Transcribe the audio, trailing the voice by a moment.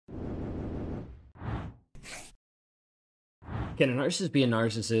Can a narcissist be a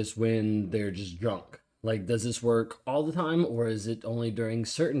narcissist when they're just drunk? Like, does this work all the time or is it only during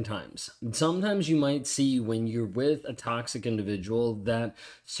certain times? Sometimes you might see when you're with a toxic individual that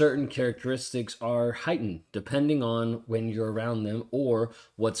certain characteristics are heightened depending on when you're around them or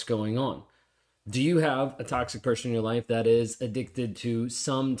what's going on. Do you have a toxic person in your life that is addicted to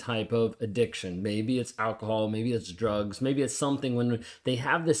some type of addiction? Maybe it's alcohol, maybe it's drugs, maybe it's something when they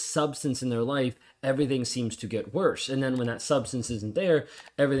have this substance in their life, everything seems to get worse. And then when that substance isn't there,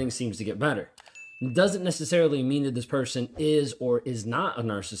 everything seems to get better. It doesn't necessarily mean that this person is or is not a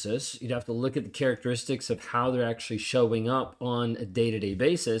narcissist. You'd have to look at the characteristics of how they're actually showing up on a day-to-day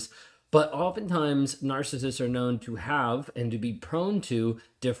basis. But oftentimes, narcissists are known to have and to be prone to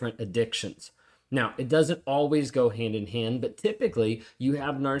different addictions. Now, it doesn't always go hand in hand, but typically you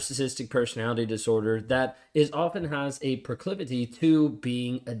have narcissistic personality disorder that often has a proclivity to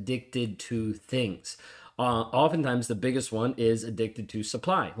being addicted to things. Oftentimes the biggest one is addicted to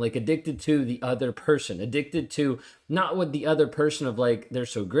supply, like addicted to the other person, addicted to not what the other person of like, they're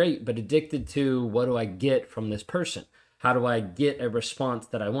so great, but addicted to what do I get from this person? How do I get a response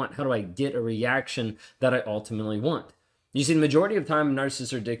that I want? How do I get a reaction that I ultimately want? You see, the majority of time,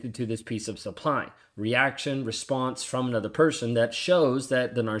 narcissists are addicted to this piece of supply, reaction, response from another person that shows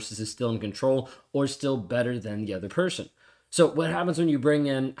that the narcissist is still in control or still better than the other person. So what happens when you bring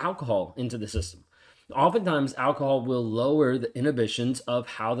in alcohol into the system? Oftentimes, alcohol will lower the inhibitions of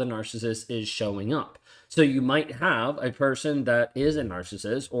how the narcissist is showing up. So you might have a person that is a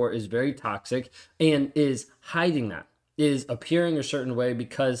narcissist or is very toxic and is hiding that, is appearing a certain way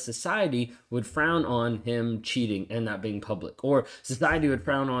because society would frown on him cheating and that being public, or society would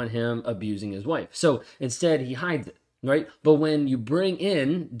frown on him abusing his wife. So instead, he hides it. Right? But when you bring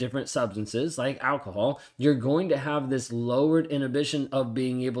in different substances like alcohol, you're going to have this lowered inhibition of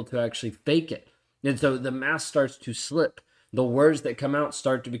being able to actually fake it. And so the mask starts to slip. The words that come out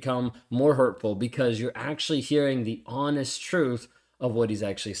start to become more hurtful because you're actually hearing the honest truth of what he's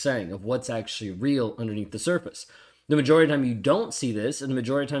actually saying, of what's actually real underneath the surface. The majority of the time you don't see this, and the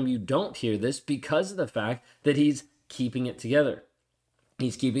majority of the time you don't hear this because of the fact that he's keeping it together.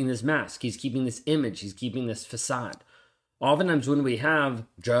 He's keeping this mask. He's keeping this image. He's keeping this facade. Oftentimes when we have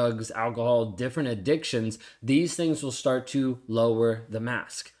drugs, alcohol, different addictions, these things will start to lower the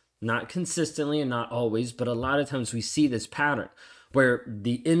mask. Not consistently and not always, but a lot of times we see this pattern where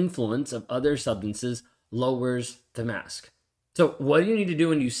the influence of other substances lowers the mask. So what do you need to do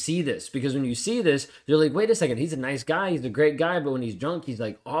when you see this? Because when you see this, you're like, wait a second, he's a nice guy, he's a great guy, but when he's drunk, he's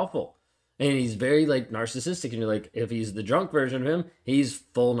like awful. And he's very like narcissistic. And you're like, if he's the drunk version of him, he's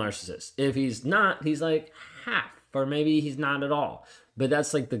full narcissist. If he's not, he's like half, or maybe he's not at all. But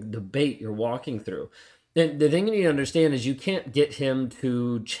that's like the debate you're walking through. And the thing you need to understand is you can't get him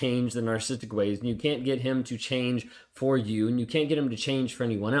to change the narcissistic ways, and you can't get him to change for you, and you can't get him to change for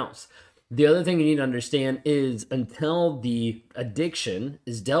anyone else. The other thing you need to understand is until the addiction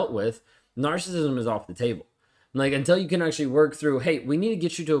is dealt with, narcissism is off the table. Like until you can actually work through, hey, we need to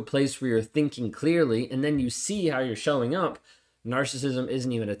get you to a place where you're thinking clearly, and then you see how you're showing up. Narcissism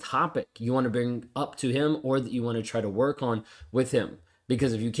isn't even a topic you want to bring up to him or that you want to try to work on with him.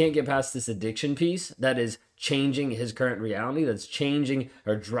 Because if you can't get past this addiction piece that is changing his current reality, that's changing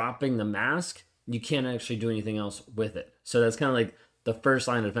or dropping the mask, you can't actually do anything else with it. So that's kind of like the first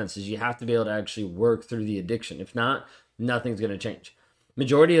line of defense is you have to be able to actually work through the addiction. If not, nothing's going to change.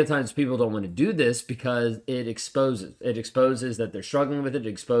 Majority of the times people don't want to do this because it exposes. It exposes that they're struggling with it. It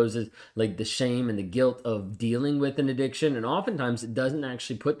exposes like the shame and the guilt of dealing with an addiction. And oftentimes it doesn't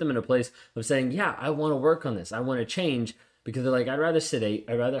actually put them in a place of saying, yeah, I want to work on this. I want to change. Because they're like, I'd rather sedate,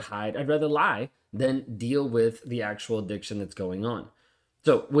 I'd rather hide, I'd rather lie than deal with the actual addiction that's going on.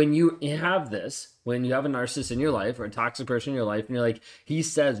 So when you have this, when you have a narcissist in your life or a toxic person in your life, and you're like, he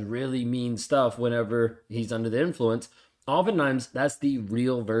says really mean stuff whenever he's under the influence, oftentimes that's the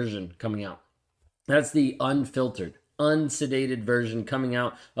real version coming out. That's the unfiltered, unsedated version coming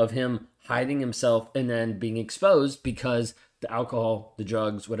out of him hiding himself and then being exposed because the alcohol, the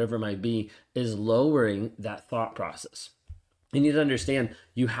drugs, whatever it might be, is lowering that thought process. You need to understand,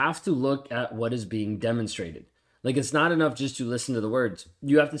 you have to look at what is being demonstrated. Like it's not enough just to listen to the words.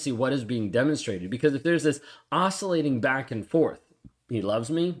 You have to see what is being demonstrated. Because if there's this oscillating back and forth, he loves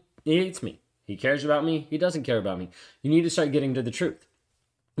me, he hates me. He cares about me, he doesn't care about me. You need to start getting to the truth.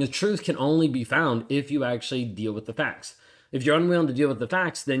 The truth can only be found if you actually deal with the facts. If you're unwilling to deal with the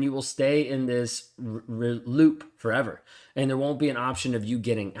facts, then you will stay in this loop forever. And there won't be an option of you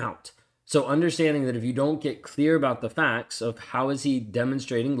getting out. So understanding that if you don't get clear about the facts of how is he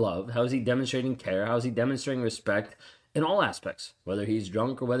demonstrating love, how is he demonstrating care, how is he demonstrating respect in all aspects, whether he's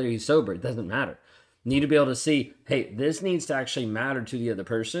drunk or whether he's sober, it doesn't matter. Need to be able to see, hey, this needs to actually matter to the other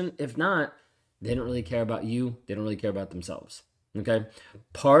person. If not, they don't really care about you. They don't really care about themselves. Okay.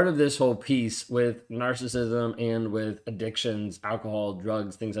 Part of this whole piece with narcissism and with addictions, alcohol,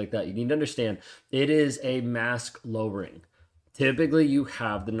 drugs, things like that, you need to understand it is a mask lowering. Typically, you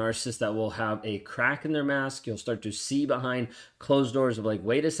have the narcissist that will have a crack in their mask. You'll start to see behind closed doors of like,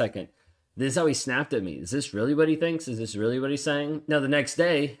 wait a second, this is how he snapped at me. Is this really what he thinks? Is this really what he's saying? Now, the next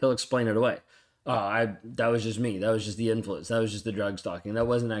day, he'll explain it away. Oh, that was just me. That was just the influence. That was just the drugs talking. That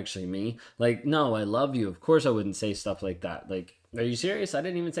wasn't actually me. Like, no, I love you. Of course I wouldn't say stuff like that. Like, are you serious? I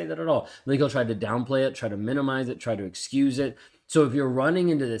didn't even say that at all. Like, he'll try to downplay it, try to minimize it, try to excuse it. So if you're running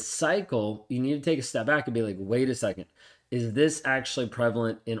into this cycle, you need to take a step back and be like, wait a second. Is this actually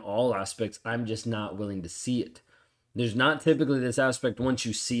prevalent in all aspects? I'm just not willing to see it. There's not typically this aspect once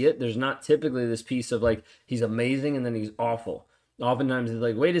you see it. There's not typically this piece of like, he's amazing and then he's awful. Oftentimes it's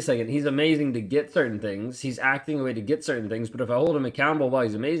like, wait a second, he's amazing to get certain things. He's acting a way to get certain things. But if I hold him accountable while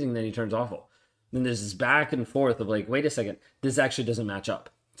he's amazing, then he turns awful. Then there's this back and forth of like, wait a second, this actually doesn't match up.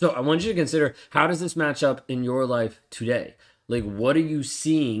 So I want you to consider, how does this match up in your life today? Like, what are you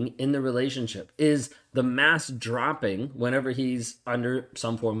seeing in the relationship? Is the mask dropping whenever he's under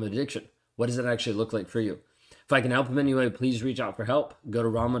some form of addiction? What does it actually look like for you? If I can help in any way, please reach out for help. Go to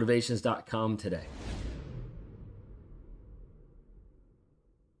rawmotivations.com today.